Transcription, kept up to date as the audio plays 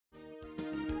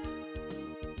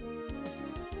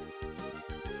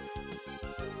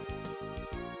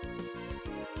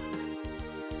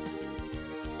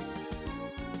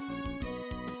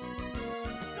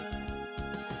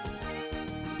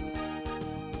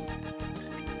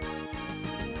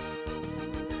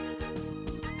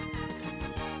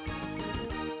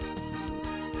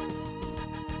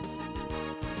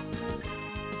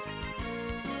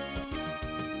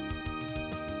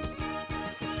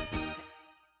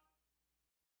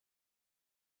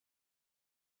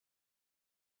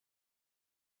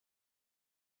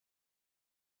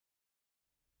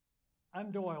I'm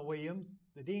Doyle Williams,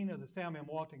 the Dean of the Sam M.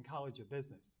 Walton College of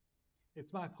Business.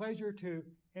 It's my pleasure to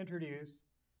introduce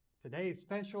today's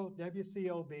special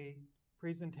WCOB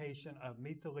presentation of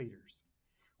Meet the Leaders.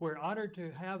 We're honored to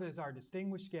have as our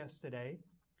distinguished guest today,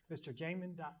 Mr.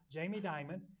 Jamie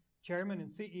Dimon, Chairman and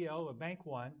CEO of Bank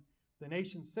One, the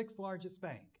nation's 6th largest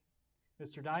bank.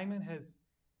 Mr. Dimon has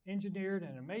engineered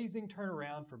an amazing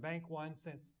turnaround for Bank One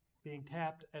since being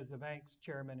tapped as the bank's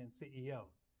chairman and CEO.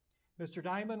 Mr.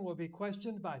 Dimon will be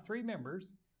questioned by 3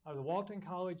 members of the Walton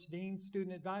College Dean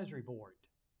Student Advisory Board.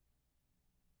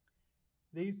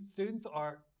 These students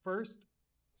are, first,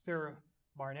 Sarah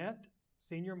Barnett,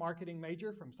 Senior Marketing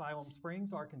Major from Siloam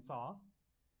Springs, Arkansas.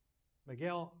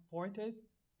 Miguel Fuertes,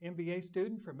 MBA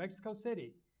student from Mexico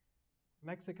City,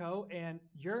 Mexico. And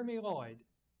Jeremy Loyd,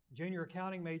 Junior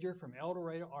Accounting Major from El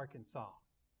Dorado, Arkansas.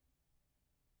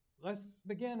 Let's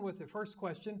begin with the first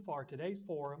question for today's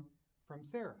forum from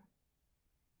Sarah.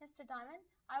 Mr. Dimon,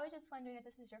 I was just wondering if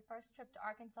this was your first trip to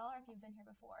Arkansas or if you've been here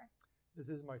before. This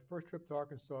is my first trip to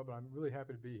Arkansas, but I'm really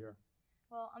happy to be here.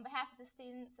 Well, on behalf of the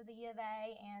students of the U of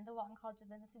A and the Walton College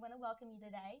of Business, we want to welcome you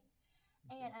today.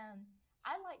 And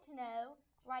I'd like to know,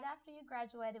 right after you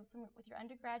graduated with your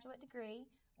undergraduate degree,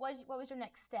 what was your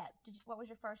next step? What was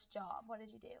your first job? What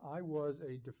did you do? I was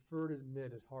a deferred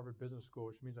admit at Harvard Business School,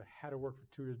 which means I had to work for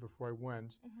 2 years before I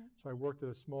went. So I worked at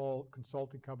a small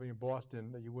consulting company in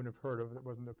Boston that you wouldn't have heard of. It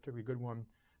wasn't a particularly good one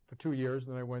for 2 years,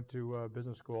 and then I went to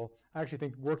business school. I actually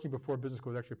think working before business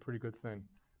school was actually a pretty good thing.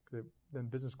 Then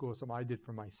business school was something I did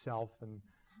for myself, and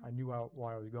I knew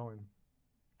why I was going.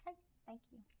 Okay, thank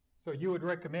you. So you would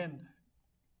recommend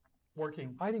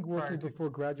working? I think working before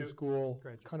graduate school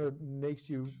kind of makes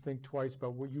you think twice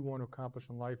about what you want to accomplish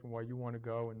in life and why you want to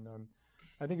go. And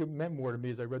I think it meant more to me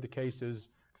as I read the cases,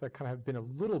 because I kind of have been a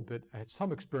little bit, I had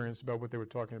some experience about what they were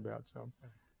talking about. So.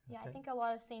 Yeah, I think a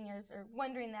lot of seniors are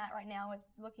wondering that right now with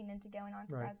looking into going on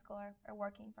to grad school or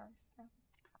working first. So.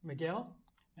 Miguel?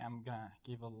 I'm going to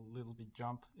give a little bit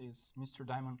jump. Is Mr.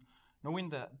 Dimon, knowing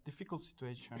the difficult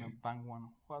situation of Bank One,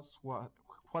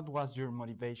 what was your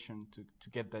motivation to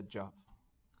get that job?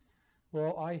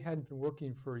 Well, I hadn't been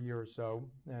working for a year or so,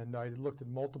 and I looked at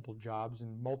multiple jobs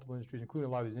in multiple industries, including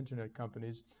a lot of these internet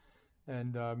companies.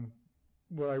 And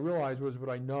what I realized was what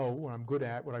I know, what I'm good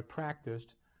at, what I've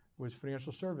practiced, was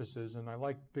financial services. And I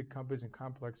like big companies and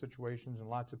complex situations and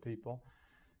lots of people.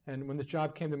 And when this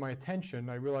job came to my attention,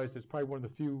 I realized it's probably one of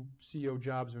the few CEO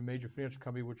jobs of a major financial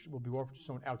company which will be offered to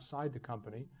someone outside the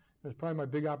company. It was probably my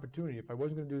big opportunity. If I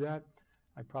wasn't going to do that,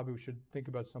 I probably should think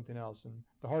about something else. And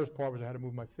the hardest part was I had to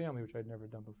move my family, which I'd never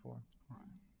done before. All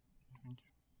right. Thank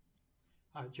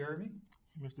you. Jeremy?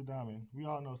 Mr. Dimon, we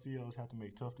all know CEOs have to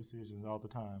make tough decisions all the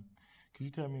time. Could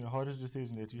you tell me the hardest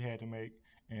decision that you had to make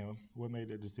and what made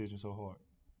that decision so hard?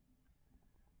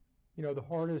 You know, the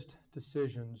hardest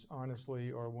decisions,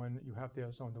 honestly, are when you have to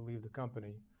ask someone to leave the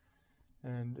company.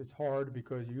 And it's hard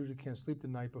because you usually can't sleep the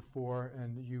night before,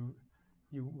 and you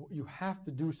have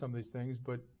to do some of these things,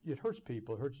 but it hurts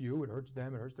people. It hurts you, it hurts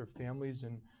them, it hurts their families,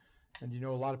 and you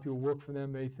know, a lot of people work for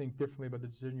them, they think differently about the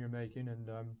decision you're making, and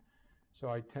so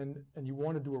and you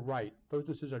want to do it right. Those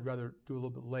decisions I'd rather do a little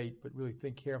bit late, but really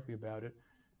think carefully about it,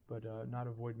 but not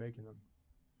avoid making them.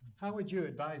 How would you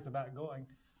advise about going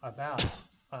about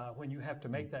when you have to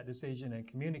make that decision and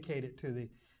communicate it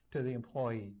to the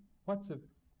employee? What's the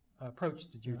approach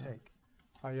did you take?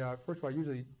 First of all, I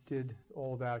usually did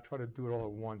all of that. I try to do it all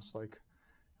at once, like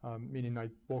meaning I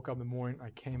woke up in the morning, I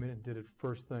came in and did it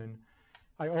first thing.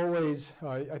 I always,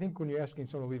 I think when you're asking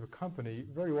someone to leave a company,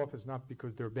 very often it's not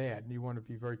because they're bad, and you want to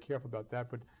be very careful about that,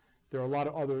 but there are a lot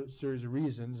of other series of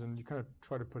reasons, and you kind of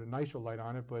try to put a nicer light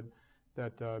on it, but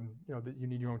that you know, that you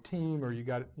need your own team, or you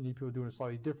need people doing it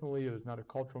slightly differently, or there's not a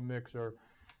cultural mix, or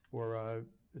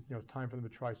you know, it's time for them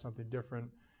to try something different.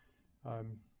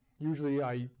 Usually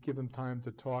I give them time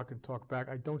to talk and talk back.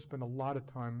 I don't spend a lot of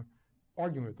time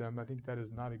arguing with them. I think that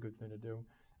is not a good thing to do.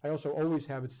 I also always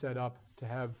have it set up to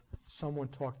have someone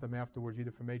talk to them afterwards, either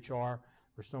from HR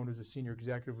or someone who's a senior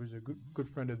executive who's a good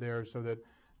friend of theirs, so that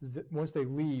once they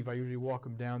leave, I usually walk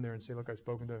them down there and say, look, I've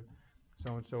spoken to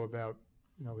so-and-so about,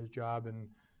 you know, his job, and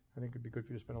I think it'd be good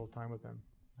for you to spend a little time with them.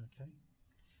 Okay.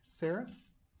 Sarah?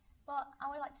 Well, I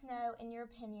would like to know, in your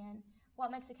opinion,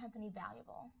 what makes a company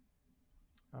valuable?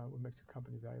 What makes a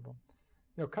company valuable?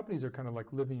 You know, companies are kind of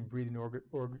like living, breathing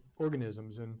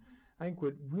organisms, and I think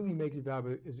what really makes it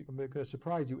valuable is going to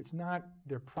surprise you. It's not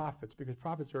their profits, because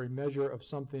profits are a measure of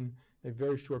something in a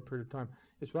very short period of time.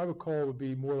 It's what I would call would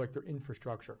be more like their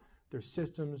infrastructure, their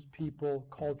systems, people,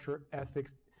 culture,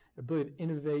 ethics, ability to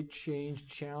innovate, change,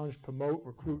 challenge, promote,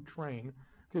 recruit, train.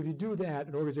 Because if you do that,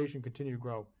 an organization can continue to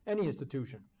grow, any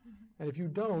institution. And if you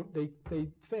don't, they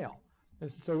fail.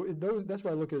 And so that's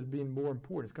why I look at it as being more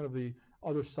important. It's kind of the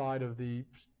other side of the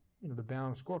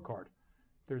balanced scorecard.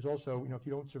 There's also, if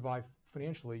you don't survive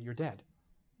financially, you're dead.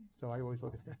 So I always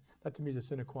look at that. That to me is a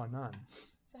sine qua non.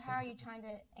 So how are you trying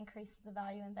to increase the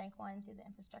value in Bank One through the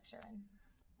infrastructure?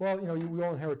 Well, we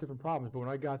all inherit different problems, but when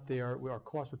I got there, our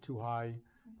costs were too high,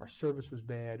 our service was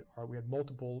bad, we had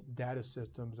multiple data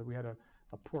systems, and we had a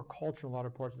poor culture in a lot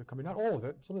of parts of the company. Not all of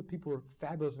it. Some of the people were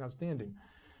fabulous and outstanding.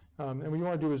 And what you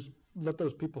want to do is let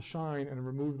those people shine and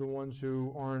remove the ones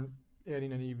who aren't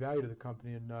adding any value to the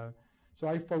company. And so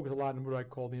I focus a lot on what I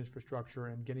call the infrastructure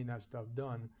and getting that stuff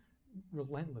done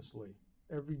relentlessly.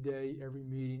 Every day, every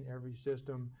meeting, every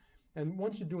system. And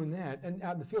once you're doing that, and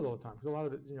out in the field all the time, because a lot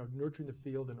of it is nurturing the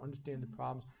field and understanding the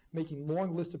problems, making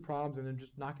long lists of problems and then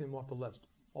just knocking them off the list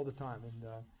all the time.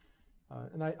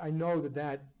 And I know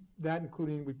that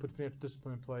including we put financial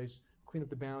discipline in place, clean up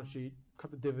the balance sheet,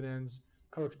 cut the dividends,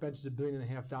 cut our expenses $1.5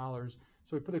 billion.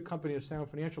 So we put the company in a sound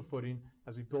financial footing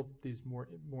as we built these more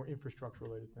infrastructure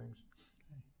related things.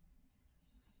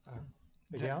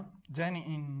 Miguel? Danny,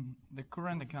 in the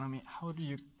current economy, how do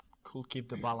you keep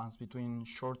the balance between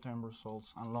short-term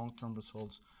results and long-term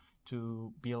results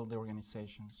to build the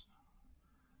organizations?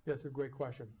 Yeah, that's a great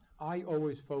question. I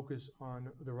always focus on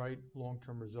the right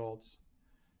long-term results,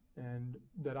 and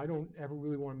that I don't ever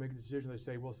really want to make a decision that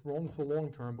say, well, it's wrong for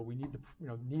long-term, but we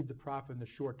need the profit in the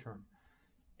short term.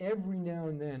 Every now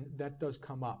and then that does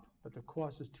come up, that the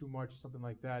cost is too much, something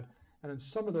like that. And in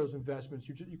some of those investments,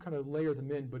 you kind of layer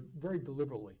them in, but very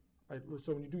deliberately. Right?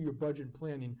 So when you do your budget and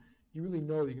planning, you really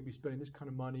know that you're going to be spending this kind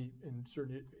of money in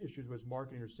certain issues, whether it's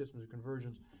marketing or systems or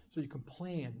conversions, so you can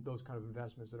plan those kind of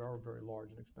investments that are very large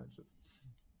and expensive.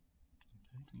 Okay,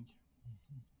 thank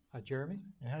you. Jeremy?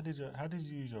 And how did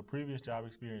you use your previous job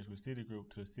experience with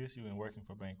Citigroup to assist you in working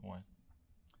for Bank One?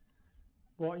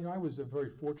 Well, I was very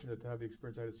fortunate to have the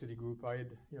experience I had at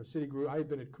Citigroup. I had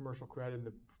been at Commercial Credit and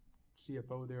the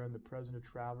CFO there and the president of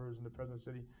Travelers and the president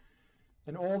of Citi.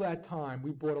 And all that time,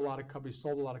 we bought a lot of companies,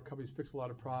 sold a lot of companies, fixed a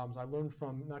lot of problems. I learned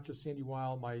from not just Sandy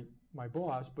Weil, my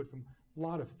boss, but from a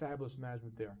lot of fabulous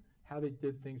management there, how they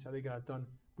did things, how they got it done.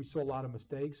 We saw a lot of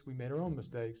mistakes. We made our own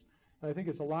mistakes. And I think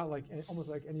it's a lot like, almost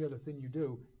like any other thing you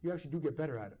do, you actually do get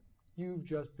better at it. You've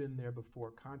just been there before.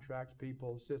 Contracts,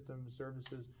 people, systems,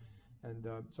 services. And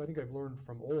so I think I've learned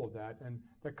from all of that. And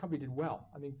that company did well.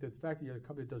 I think the fact that you have a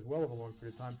company that does well over a long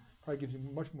period of time probably gives you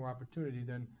much more opportunity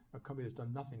than a company that's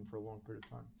done nothing for a long period of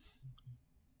time.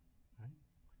 Right.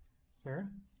 Sarah?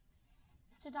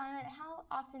 Mr. Dimon, how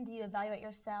often do you evaluate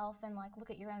yourself and look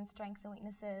at your own strengths and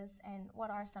weaknesses, and what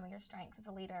are some of your strengths as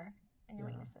a leader and your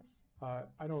weaknesses?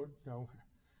 I don't,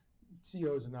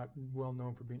 CEOs are not well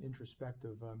known for being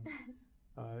introspective.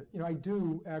 I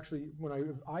do actually, when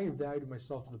I evaluated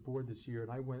myself to the board this year,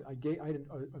 and I had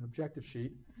an objective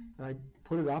sheet, and I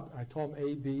put it up, and I told them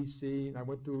A, B, C, and I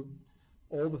went through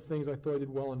all the things I thought I did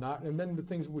well and not, and then the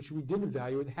things which we didn't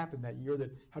evaluate happened that year,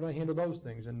 that how do I handle those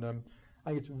things? And I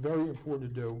think it's very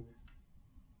important to do,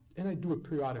 and I do it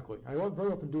periodically. I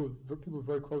very often do it with people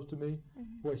very close to me,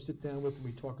 who I sit down with and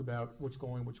we talk about what's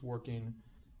going, what's working.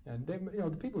 And they,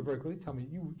 the people are very clear. They tell me,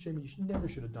 Jamie, you never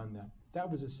should have done that. That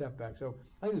was a setback. So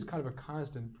I think it's kind of a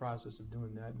constant process of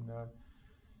doing that.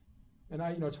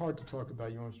 And it's hard to talk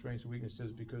about your own strengths and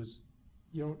weaknesses because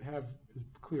you don't have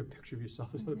a clear picture of yourself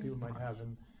as other people might have.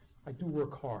 And I do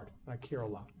work hard, and I care a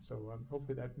lot. So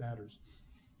hopefully that matters.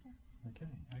 Okay,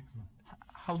 excellent.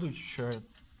 How do you share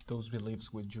those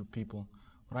beliefs with your people?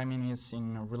 What I mean is,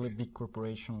 in a really big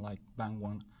corporation like Bank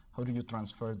One, how do you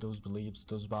transfer those beliefs,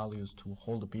 those values to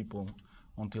hold the people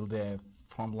until the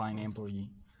frontline employee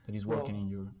that is working in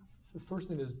your? The first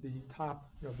thing is the top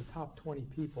 20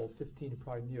 people, 15 are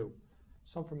probably new.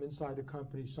 Some from inside the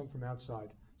company, some from outside.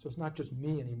 So it's not just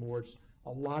me anymore, it's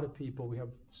a lot of people. We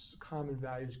have common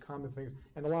values, common things,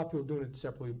 and a lot of people doing it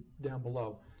separately down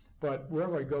below. But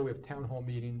wherever I go, we have town hall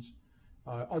meetings.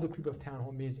 Other people have town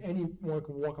hall meetings. Anyone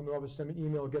can walk in the office, send me an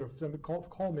email,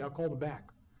 call me, I'll call them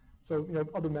back. So,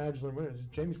 other managers learn,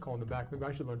 Jamie's calling them back, maybe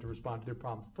I should learn to respond to their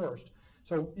problem first.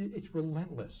 So it's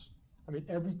relentless. I mean,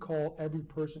 every call, every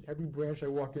person, every branch I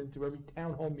walk into, every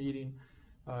town hall meeting,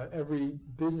 every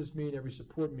business meeting, every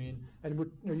support meeting, and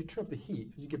you turn up the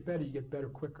heat. As you get better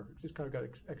quicker. It's just kind of got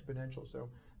exponential. So,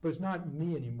 but it's not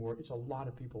me anymore. It's a lot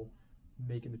of people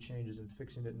making the changes and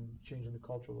fixing it and changing the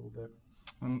culture a little bit.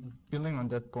 Building on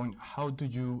that point, how do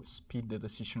you speed the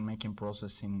decision-making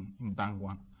process in Bank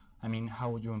One? I mean, how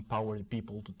would you empower the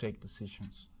people to take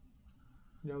decisions?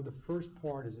 The first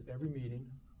part is at every meeting,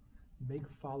 make a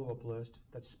follow-up list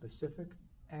that's specific,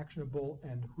 actionable,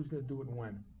 and who's going to do it and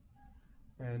when.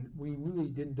 And we really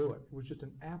didn't do it. It was just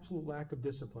an absolute lack of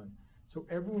discipline. So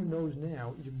everyone knows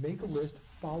now, you make a list,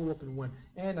 follow up, and when.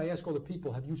 And I ask all the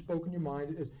people, have you spoken your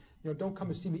mind? Don't come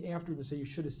and see me afterwards and say you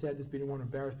should have said this, but you didn't want to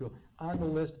embarrass people. On the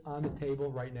list, on the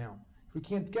table, right now. If we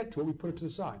can't get to it, we put it to the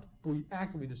side. But we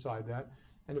actively decide that.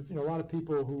 And if a lot of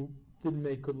people who didn't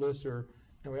make good lists or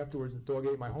afterwards the dog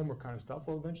ate my homework kind of stuff,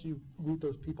 well, eventually you root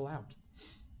those people out.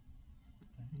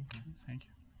 Thank you.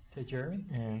 Okay, Jeremy?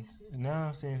 And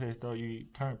now, since as though you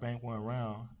turned Bank One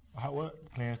around, what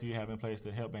plans do you have in place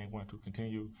to help Bank One to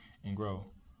continue and grow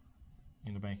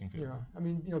in the banking field?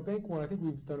 Yeah, Bank One, I think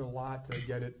we've done a lot to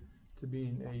get it to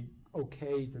being a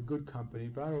okay to good company,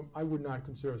 but I would not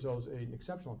consider ourselves an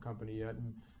exceptional company yet,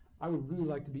 and I would really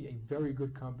like to be a very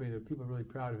good company that people are really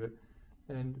proud of it.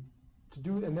 And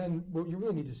then what you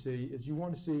really need to see is you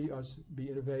want to see us be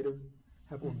innovative,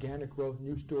 have organic growth,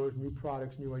 new stores, new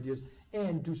products, new ideas,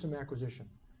 and do some acquisition.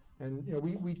 And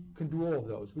we can do all of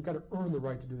those. We've got to earn the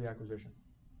right to do the acquisition.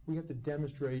 We have to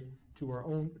demonstrate to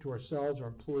ourselves, our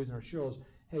employees, and our shareholders,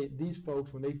 hey, these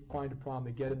folks, when they find a problem,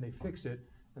 they get it and they fix it,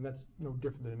 and that's no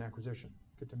different than an acquisition.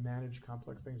 Get to manage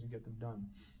complex things and get them done.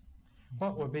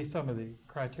 What would be some of the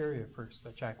criteria for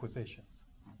such acquisitions?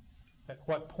 At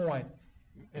what point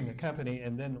in the company,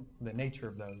 and then the nature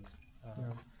of those?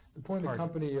 The point in the targets.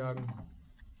 company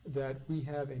that we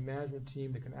have a management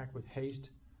team that can act with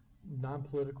haste,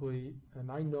 non-politically,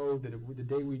 and I know that the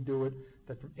day we do it,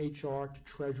 that from HR to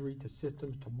treasury to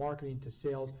systems to marketing to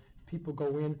sales, people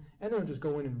go in, and they don't just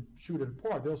go in and shoot it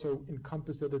apart. They also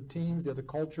encompass the other teams, the other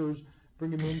cultures, bring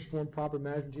them in, form proper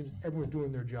management teams. Everyone's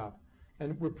doing their job.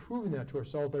 And we're proving that to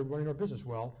ourselves by running our business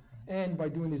well and by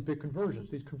doing these big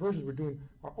conversions. These conversions we're doing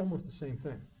are almost the same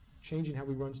thing. Changing how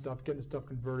we run stuff, getting the stuff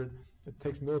converted. It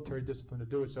takes military discipline to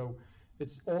do it. So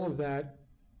it's all of that,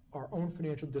 our own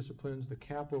financial disciplines, the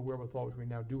capital wherewithal, which we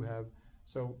now do have.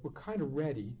 So we're kind of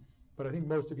ready, but I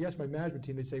think if you ask my management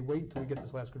team, they'd say wait until we get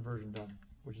this last conversion done,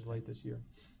 which is late this year.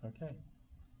 Okay,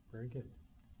 very good.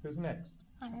 Who's next?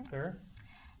 Okay. Sarah?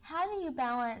 How do you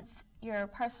balance your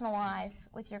personal life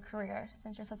with your career?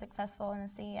 Since you're so successful and a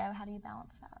CEO, how do you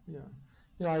balance that? Yeah,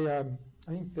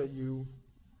 I think that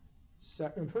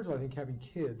first of all, I think having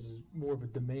kids is more of a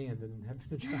demand than having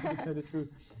a job, to tell the truth.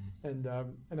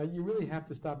 And you really have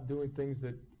to stop doing things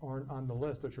that aren't on the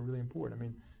list, which are really important. I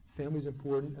mean, family's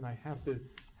important, and I have to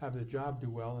have the job do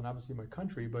well, and obviously my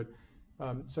country. But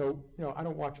I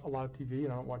don't watch a lot of TV,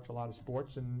 and I don't watch a lot of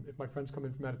sports. And if my friends come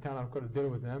in from out of town, I'll go to dinner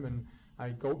with them. And I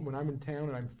go when I'm in town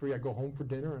and I'm free, I go home for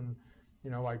dinner. And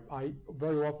I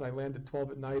very often I land at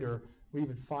 12 at night or leave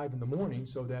at 5 in the morning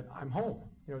so that I'm home.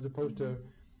 As opposed to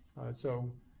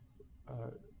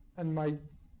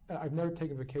I've never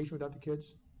taken vacation without the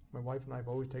kids. My wife and I have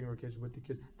always taken vacations with the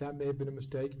kids. That may have been a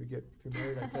mistake. If you're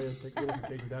married, I tell you, take a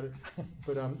vacation without it.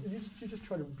 But you just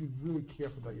try to be really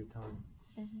careful about your time.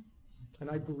 Mm-hmm. And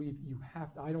I believe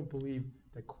I don't believe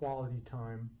that quality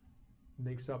time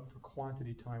makes up for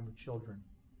quantity time with children.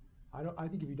 I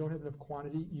think if you don't have enough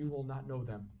quantity, you will not know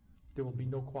them. There will be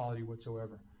no quality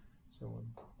whatsoever. So,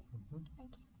 Thank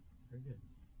you. Very good.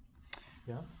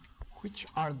 Yeah. Which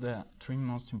are the 3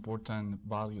 most important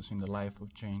values in the life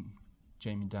of Jamie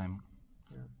Dimon?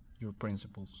 Yeah. Your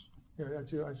principles. Yeah,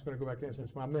 actually, I'm just going to go back and answer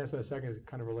this. I'm going to answer that second. It's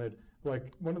kind of related.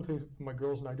 Like, one of the things my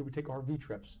girls and I do, we take RV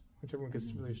trips, which everyone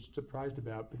gets really surprised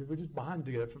about because we just bond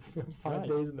together for 5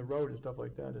 days on the road and stuff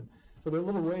like that. And so there are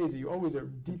little ways that you always are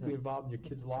deeply involved in your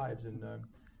kids' lives and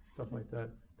stuff like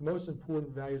that. The most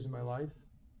important values in my life,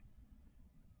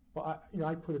 well,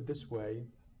 I put it this way: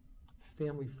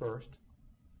 family first,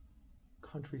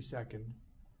 country second,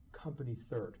 company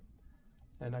third.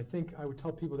 And I think I would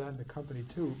tell people that in the company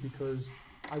too, because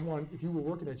if you were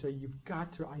working, I'd say you've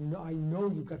got to. I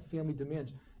know you've got family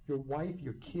demands. Your wife,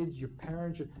 your kids, your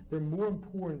parents, they're more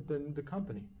important than the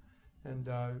company. And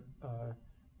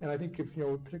I think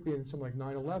particularly in something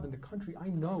like 9/11, the country I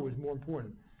know is more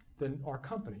important than our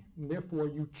company. And therefore,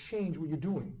 you change what you're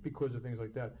doing because of things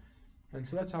like that. And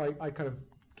so that's how I kind of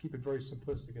keep it very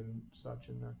simplistic and such.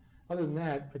 And other than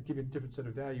that, I'd give you a different set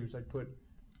of values. I'd put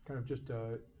kind of just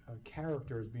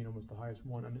character as being almost the highest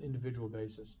one on an individual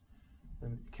basis.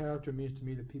 And character means to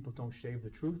me that people don't shave the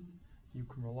truth. You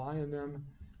can rely on them.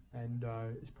 And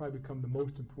it's probably become the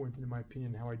most important thing, in my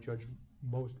opinion, how I judge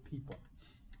most people.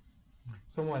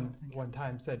 Someone one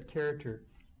time said character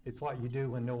is what you do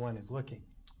when no one is looking.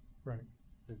 Right.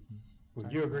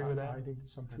 Would you agree with that? I think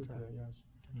there's some truth to that, yes.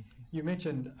 You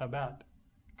mentioned about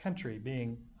country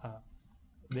being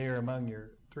there among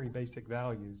your 3 basic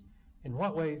values. In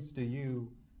what ways do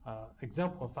you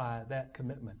exemplify that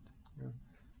commitment?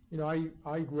 Yeah.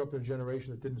 I grew up in a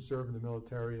generation that didn't serve in the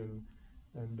military,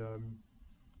 and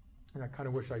and I kind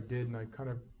of wish I did, and I kind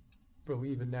of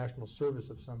believe in national service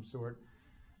of some sort.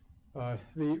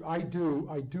 I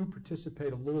do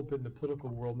participate a little bit in the political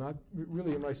world, not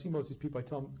really. When I see most of these people, I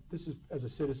tell them, this is as a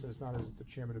citizen, it's not as the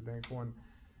chairman of Bank One.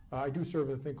 I do serve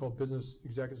in a thing called Business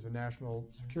Executives for National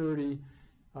Security,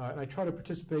 and I try to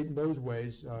participate in those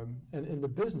ways. And in the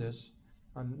business,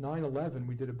 on 9/11,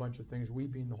 we did a bunch of things, we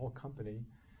being the whole company.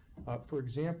 For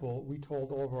example, we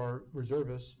told all of our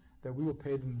reservists that we will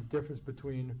pay them the difference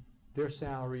between their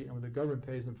salary and what the government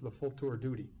pays them for the full tour of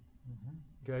duty.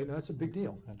 Okay, now that's a big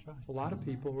deal. That's right. It's a lot of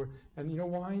people, and you know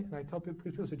why? And I tell people,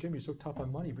 because people say, Jimmy, you're so tough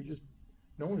on money, but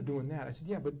no one's doing that. I said,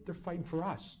 yeah, but they're fighting for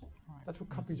us. Right. That's what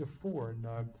companies are for.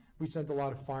 And we sent a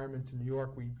lot of firemen to New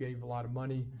York. We gave a lot of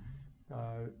money,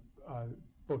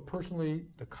 both personally,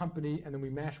 the company, and then we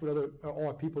matched what all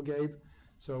our people gave.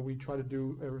 So we try to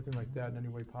do everything like that in any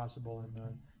way possible,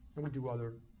 and we do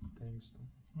other things.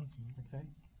 Okay.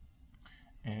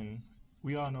 And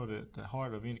we all know that the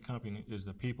heart of any company is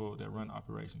the people that run the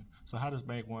operation. So how does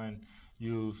Bank One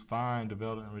find,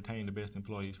 develop, and retain the best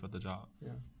employees for the job? Yeah.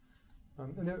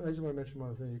 And then I just want to mention one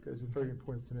other thing because it's very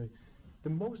important to me. The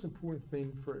most important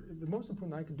thing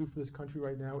I can do for this country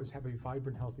right now is have a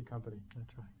vibrant, healthy company.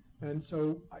 That's right. And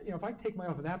so, if I take my eye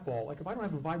off of that ball, like if I don't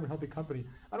have a vibrant, healthy company,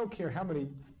 I don't care how many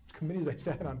committees I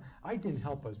sat on, I didn't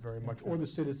help us very much, or the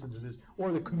citizens of this,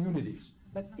 or the communities.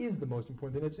 That is the most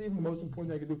important thing. It's even the most important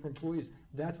thing I can do for employees.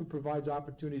 That's what provides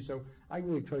opportunity. So I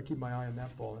really try to keep my eye on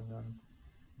that ball. And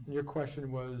your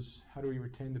question was, how do we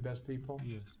retain the best people?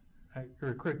 Yes.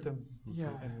 Recruit them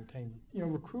Yeah. and retain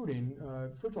them. Recruiting,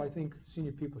 first of all, I think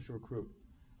senior people should recruit.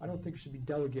 I don't think it should be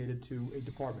delegated to a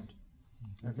department.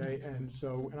 Okay, and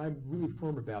I'm really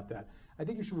firm about that. I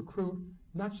think you should recruit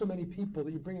not so many people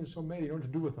that you bring in so many that you don't know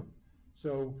what to do with them.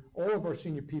 So all of our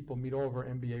senior people meet all of our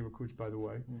MBA recruits, by the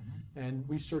way, and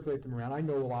we circulate them around. I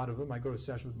know a lot of them. I go to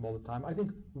sessions with them all the time. I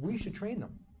think we should train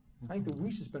them. I think that we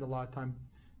should spend a lot of time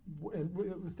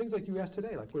with things like you asked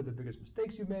today, like what are the biggest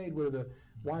mistakes you made,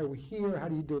 why are we here, how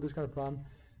do you deal with this kind of problem.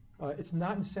 It's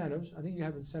not incentives. I think you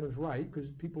have incentives right, because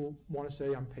people want to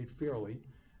say I'm paid fairly.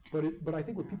 But I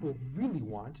think what people really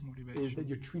want is that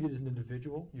you're treated as an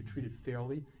individual, you're treated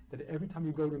fairly, that every time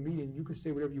you go to a meeting, you can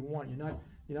say whatever you want.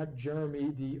 You're not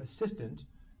Jeremy, the assistant.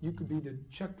 You could be the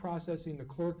check processing, the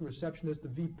clerk, the receptionist, the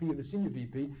VP, or the senior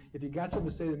VP. If you got something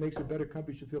to say that makes it a better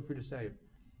company, you should feel free to say it.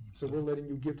 So we're letting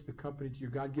you give to the company, to your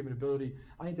God-given ability.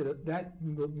 I think that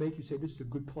will make you say this is a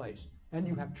good place. And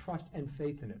you have trust and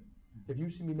faith in it. If you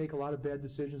see me make a lot of bad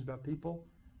decisions about people,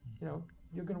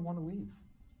 you're going to want to leave.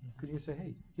 Because you can say,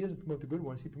 hey, he doesn't promote the good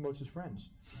ones, he promotes his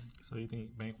friends. So you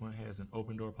think Bank One has an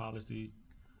open door policy?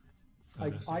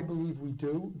 I believe we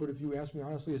do, but if you ask me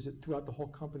honestly, is it throughout the whole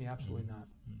company? Absolutely not.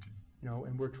 Okay.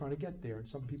 And we're trying to get there, and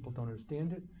some people don't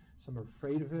understand it, some are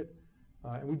afraid of it,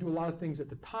 and we do a lot of things at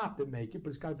the top that make it, but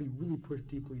it's got to be really pushed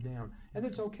deeply down, and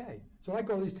it's okay. So when I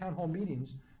go to these town hall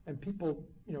meetings, and people,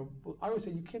 I always say,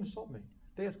 you can't insult me.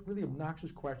 They ask really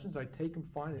obnoxious questions, I take them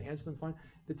fine and answer them fine.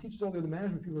 That teaches all the other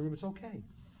management people in the room, it's okay.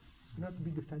 You don't have to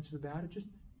be defensive about it. Just,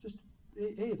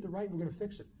 hey, if they're right, we're going to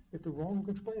fix it. If they're wrong, we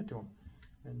can explain it to them.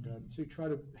 And so you try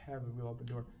to have a real open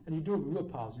door. And you do it with real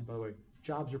policy, by the way.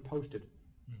 Jobs are posted.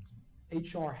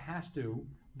 HR has to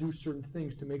do certain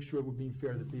things to make sure we're being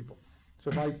fair to the people. So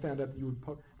if I found out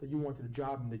that you wanted a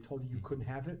job and they told you couldn't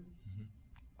have it,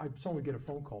 someone would get a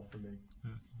phone call from me.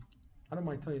 I don't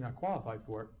mind telling you you're not qualified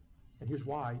for it, and here's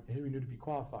why, and here's what you need to be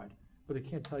qualified. But they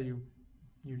can't tell you,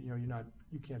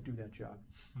 you can't do that job.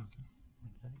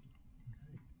 Okay.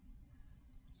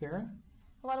 Sarah?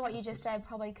 A lot of what you just said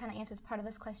probably kind of answers part of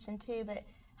this question too, but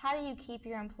how do you keep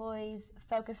your employees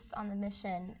focused on the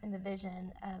mission and the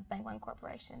vision of Bank One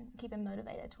Corporation, keep them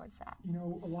motivated towards that?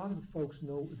 A lot of the folks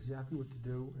know exactly what to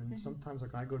do, and sometimes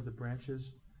like when I go to the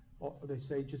branches, they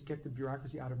say, just get the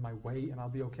bureaucracy out of my way and I'll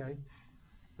be okay.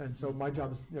 And so my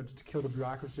job is just to kill the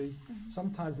bureaucracy.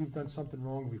 Sometimes we've done something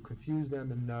wrong, we've confused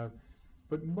them,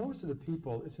 but most of the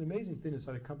people, it's an amazing thing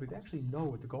inside a company, they actually know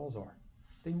what the goals are.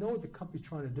 They know what the company's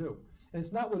trying to do. And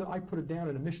it's not whether I put it down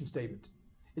in a mission statement.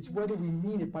 It's whether we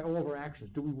mean it by all of our actions.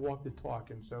 Do we walk the talk?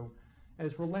 And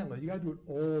it's relentless. You got to do it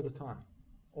all the time.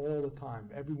 All the time.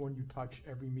 Everyone you touch,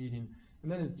 every meeting.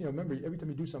 And then, remember, every time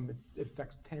you do something, it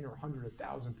affects 10 or 100 or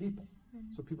 1,000 people.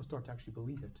 So people start to actually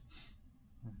believe it.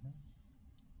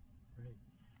 Great.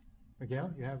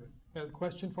 Miguel, you have another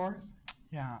question for us?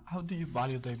 Yeah, how do you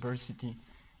value diversity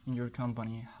in your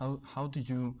company? How do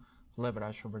you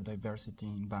leverage over diversity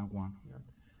in Bank One? Yeah.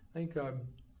 I think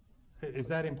is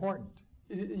that important?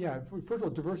 First of all,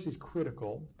 diversity is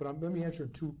critical, but let me answer in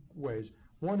two ways.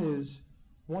 One is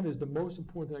the most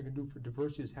important thing I can do for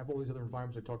diversity is have all these other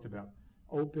environments I talked about.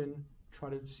 Open, try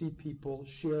to see people,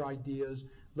 share ideas,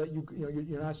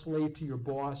 you're not a slave to your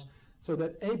boss, so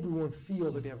that everyone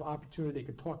feels like they have opportunity, they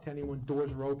can talk to anyone,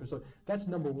 doors are open. So that's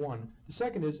number one. The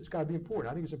second is, it's got to be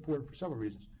important. I think it's important for several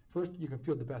reasons. First, you can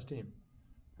field the best team.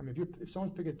 I mean, if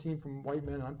someone's picking a team from white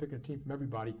men and I'm picking a team from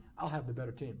everybody, I'll have the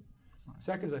better team. Right.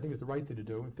 Second is, I think it's the right thing to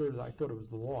do. And third is, I thought it was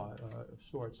the law of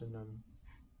sorts. And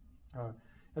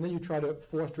then you try to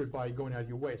foster it by going out of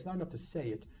your way. It's not enough to say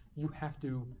it. You have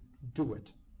to do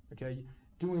it, okay?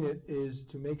 Doing it is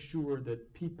to make sure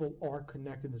that people are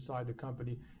connected inside the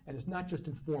company, and it's not just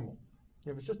informal.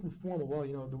 If it's just informal, well,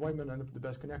 the white men end up with the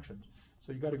best connections.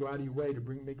 So you got to go out of your way to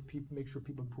make sure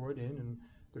people are brought in, and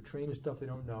they're trained in stuff they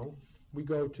don't know. I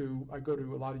go to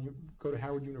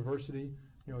Howard University.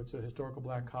 It's a historical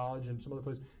black college, and some other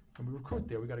places, and we recruit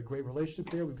there. We've got a great relationship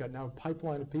there. We've got now a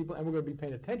pipeline of people, and we're going to be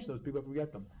paying attention to those people if we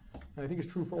get them. And I think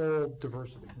it's true for all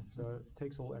diversity. So it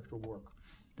takes a little extra work.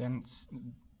 Then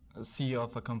a CEO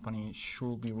of a company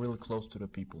should be really close to the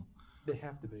people. They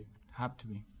have to be. Have to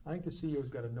be. I think the CEO's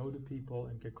got to know the people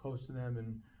and get close to them,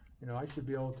 and I should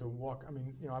be able to walk. I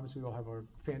mean, obviously we all have our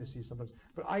fantasies sometimes,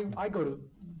 but I go to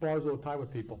bars all the time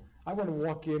with people. I want to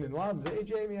walk in and a lot of them say, "Hey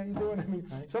Jamie, how you doing?" I mean,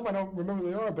 some I don't remember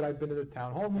who they are, but I've been to the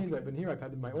town hall meetings, I've been here, I've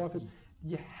had them in my office.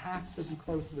 You have to be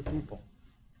close to the people.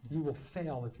 You will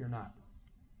fail if you're not.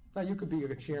 Now, you could be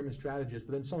like a chairman strategist,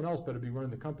 but then someone else better be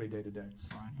running the company day to day.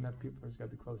 Right. And that people just got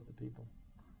to be close to the people.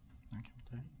 Thank you.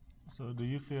 Okay. So do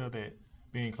you feel that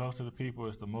being close to the people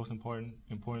is the most important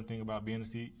thing about being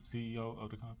the CEO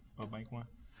of Bank One?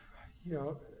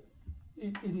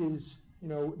 It is.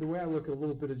 The way I look at it a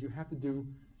little bit is you have to do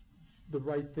the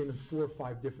right thing in 4 or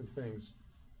 5 different things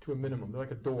to a minimum. They're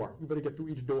like a door. You better get through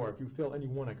each door. If you fail any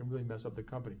one, I can really mess up the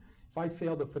company. If I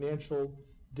fail the financial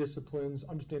disciplines,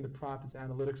 understand the profits,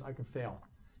 analytics, I can fail.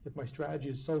 If my strategy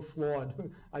is so flawed,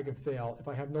 I can fail. If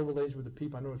I have no relation with the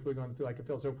people, I know what's really going on in the field, I can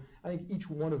fail. So I think each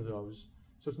one of those.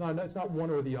 So it's not one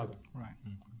or the other. Right.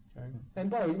 Okay? And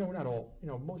by the way, we're not all.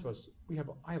 Most of us.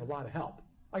 I have a lot of help.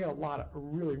 I got a lot of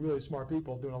really, really smart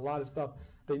people doing a lot of stuff.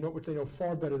 They know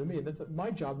far better than me. And that's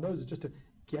my job. Those is just to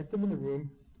get them in the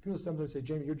room. People sometimes say,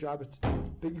 "Jamie, your job is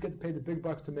you get to pay the big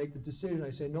bucks to make the decision." I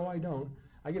say, "No, I don't.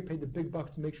 I get paid the big bucks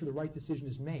to make sure the right decision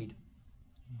is made."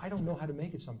 I don't know how to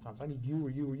make it sometimes. I need you or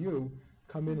you or you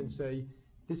come in and say,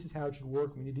 "This is how it should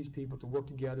work. We need these people to work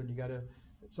together." And you got to.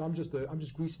 So I'm just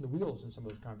greasing the wheels in some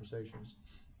of those conversations.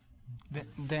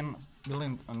 Then,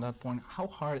 building on that point, how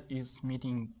hard is meet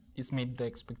the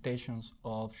expectations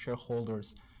of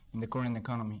shareholders in the current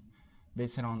economy,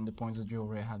 based on the points that you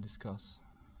already had discussed?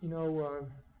 When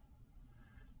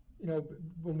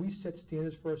we set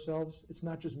standards for ourselves, it's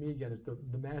not just me again, it's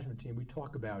the management team. We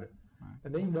talk about it. Right.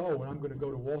 And they know when I'm going to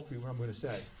go to Wall Street, what I'm going to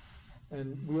say.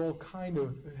 And we all kind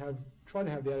of try to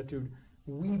have the attitude,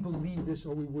 we believe this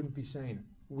or we wouldn't be saying it.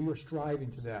 We are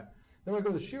striving to that. Then when I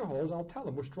go to the shareholders, I'll tell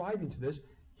them, we're striving to this.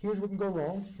 Here's what can go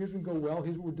wrong. Here's what can go well.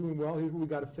 Here's what we're doing well. Here's what we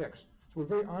got to fix. So we're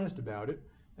very honest about it.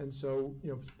 And so,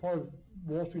 part of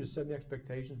Wall Street is setting the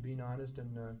expectations, being honest,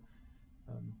 and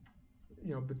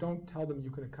but don't tell them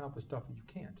you can accomplish stuff that you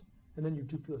can't. And then you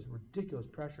do feel this ridiculous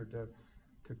pressure to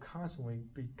constantly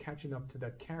be catching up to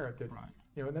that carrot that, right.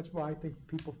 And that's why I think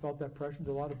people felt that pressure and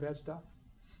did a lot of bad stuff.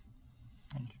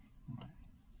 Thank you. Right.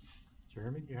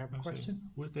 Jeremy, you have a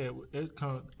question? With that,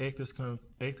 ethics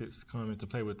come into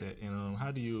play with that. And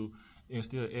how do you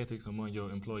instill ethics among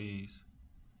your employees?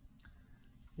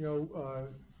 The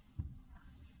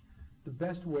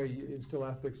best way you instill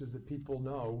ethics is that people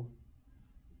know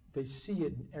they see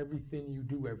it in everything you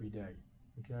do every day,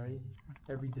 okay?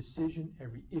 Every decision,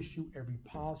 every issue, every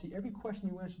policy, every question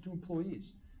you answer to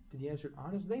employees. Did you answer it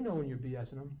honest? They know when you're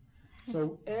BSing them.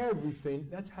 So everything,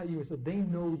 that's how you instill. They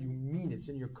know you mean it. It's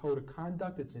in your code of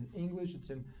conduct. It's in English. It's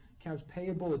in accounts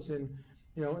payable. It's in,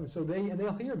 and so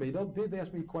they'll hear me. They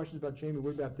ask me questions about, Jamie,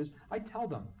 what about this? I tell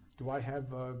them, do I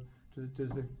have, does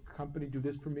the company do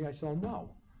this for me? I say, no.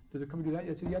 Does the company do that?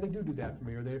 I say, yeah, they do that for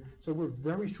me. So we're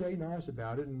very straight and honest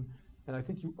about it, and I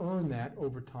think you earn that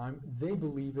over time. They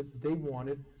believe it. They want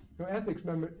it. Ethics,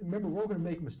 remember, we're all going to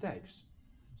make mistakes.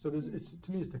 So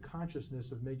to me, it's the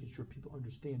consciousness of making sure people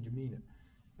understand you mean it.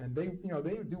 And they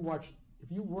do watch, if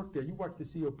you work there, you watch the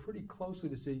CEO pretty closely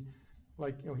to see,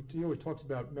 he always talks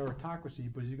about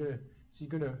meritocracy, but is he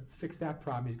going to fix that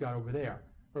problem he's got over there?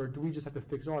 Or do we just have to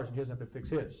fix ours and he doesn't have to fix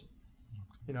his?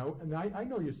 And I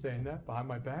know you're saying that behind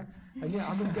my back, and yeah,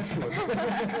 I'm going to get to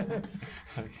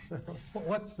it.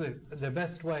 What's the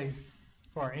best way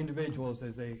for our individuals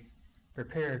as they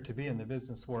prepare to be in the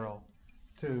business world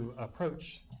to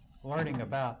approach learning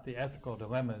about the ethical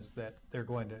dilemmas that they're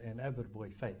going to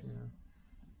inevitably face?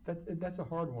 Yeah. That's a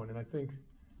hard one, and I think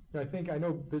I think, I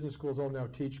know business schools all now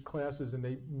teach classes and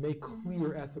they make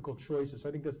clear ethical choices. So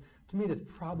I think that's, to me, that's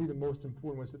probably the most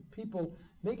important one, is that people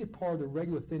make it part of the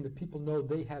regular thing that people know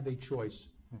they have a choice.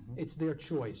 It's their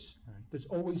choice. There's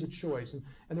always a choice. And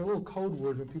there are little code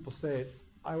words when people say it, it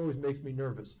always makes me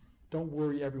nervous. Don't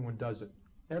worry, everyone does it.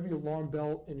 Every alarm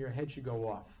bell in your head should go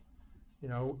off,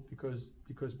 because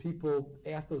people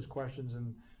ask those questions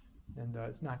and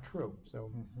it's not true. So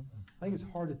I think it's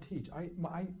hard to teach.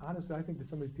 Honestly, I think that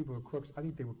some of these people are crooks. I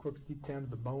think they were crooks deep down to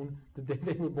the bone the day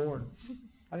they were born.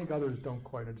 I think others don't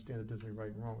quite understand the difference between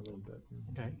right and wrong a little bit.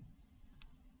 Okay.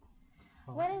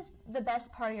 What is the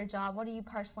best part of your job? What do you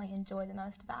personally enjoy the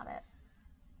most about it?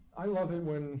 I love it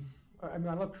when, I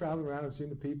love traveling around and seeing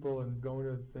the people and going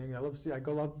to things. I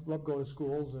love going to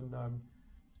schools, and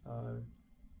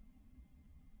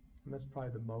that's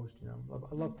probably the most,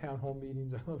 I love town hall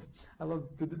meetings. I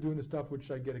love doing the stuff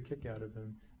which I get a kick out of,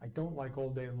 and I don't like all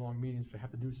day long meetings, which I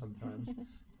have to do sometimes.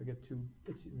 I get too,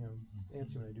 antsy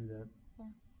when I do that.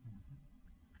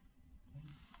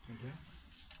 Okay.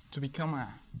 To become a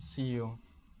CEO,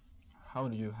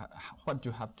 what do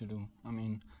you have to do?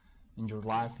 In your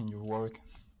life, in your work,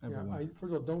 everywhere. First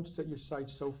of all, don't set your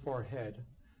sights so far ahead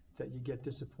that you get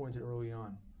disappointed early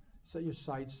on. Set your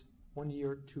sights 1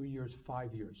 year, 2 years,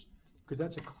 5 years, because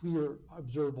that's a clear,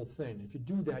 observable thing. If you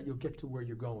do that, you'll get to where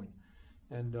you're going.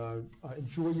 And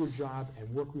enjoy your job and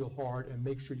work real hard and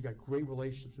make sure you got great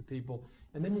relationships with people,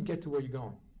 and then you get to where you're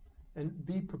going. And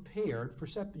be prepared for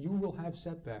you will have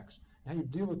setbacks. And how you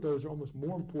deal with those are almost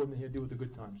more important than how you deal with the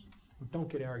good times. And don't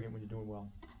get arrogant when you're doing well.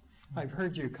 I've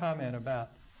heard you comment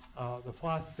about the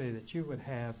philosophy that you would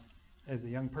have as a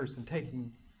young person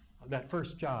taking that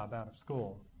first job out of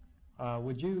school.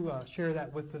 Would you share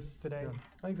that with us today? Yeah.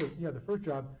 I think that, the first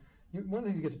job, one of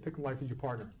the things you get to pick in life is your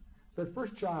partner. So that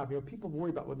first job, people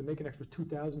worry about whether they make an extra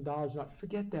 $2,000 or not.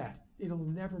 Forget that. It'll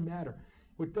never matter.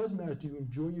 What does matter is, do you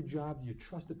enjoy your job? Do you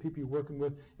trust the people you're working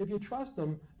with? If you trust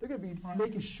them, they're going to be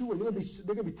making sure, they're going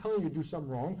to be telling you to do something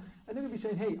wrong, and they're going to be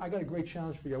saying, hey, I got a great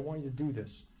challenge for you. I want you to do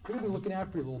this. They're going to be looking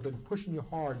out for you a little bit and pushing you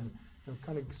hard and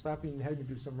kind of slapping you in the head when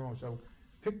you do something wrong. So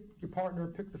pick your partner,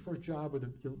 pick the first job where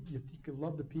you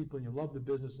love the people and you love the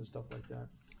business and stuff like that.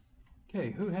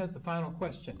 Okay, who has the final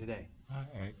question today? I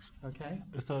ask. Okay.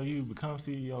 So you become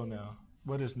CEO now.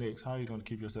 What is next? How are you going to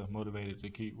keep yourself motivated to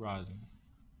keep rising?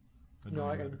 I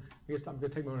guess I'm going to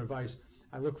take my own advice.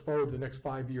 I look forward to the next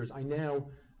 5 years. I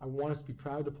want us to be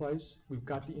proud of the place. We've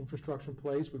got the infrastructure in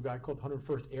place. We've got called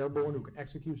 101st Airborne who can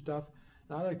execute stuff.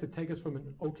 And I'd like to take us from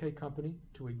an okay company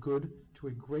to a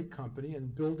great company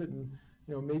and build it. And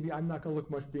maybe I'm not going to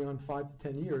look much beyond 5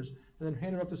 to 10 years, and then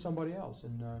hand it off to somebody else.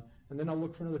 And then I'll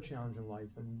look for another challenge in life.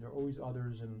 And there are always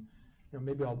others. And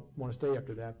maybe I'll want to stay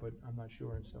after that, but I'm not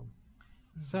sure. And so.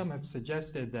 Some have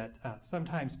suggested that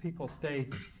sometimes people stay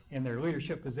in their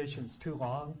leadership positions too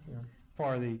long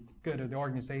for the good of the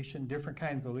organization. Different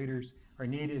kinds of leaders are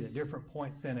needed at different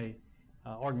points in a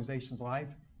organization's life.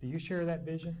 Do you share that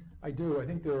vision? I do. I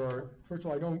think there are. First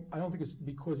of all, I don't think it's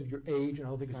because of your age, and I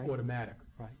don't think it's automatic.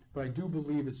 Right. But I do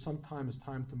believe that sometimes it's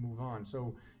time to move on.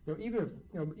 So even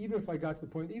if I got to the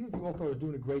point, even if you all thought I was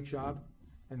doing a great job,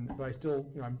 but I still,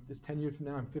 it's 10 years from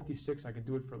now, I'm 56, I can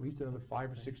do it for at least another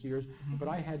 5 or 6 years. But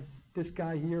I had this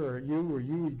guy here, or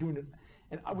you doing it,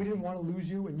 and we didn't want to lose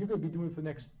you, and you're going to be doing it for the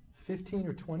next 15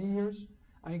 or 20 years.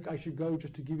 I think I should go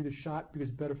just to give you the shot because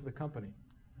it's better for the company.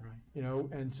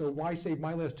 Right. And so why save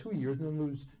my last 2 years and then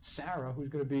lose Sarah, who's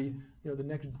going to be, the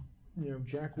next,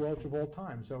 Jack Welch of all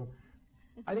time. So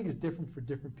I think it's different for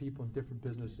different people and different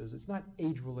businesses. It's not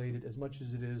age-related as much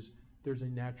as it is there's a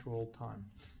natural time.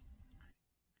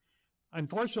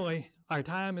 Unfortunately, our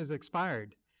time has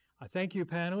expired. I thank you,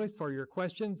 panelists, for your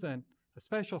questions, and a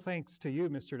special thanks to you,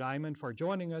 Mr. Dimon, for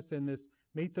joining us in this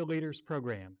Meet the Leaders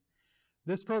program.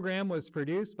 This program was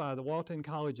produced by the Walton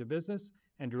College of Business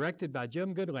and directed by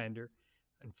Jim Goodlander.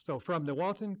 And so from the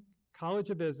Walton College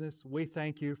of Business, we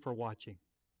thank you for watching.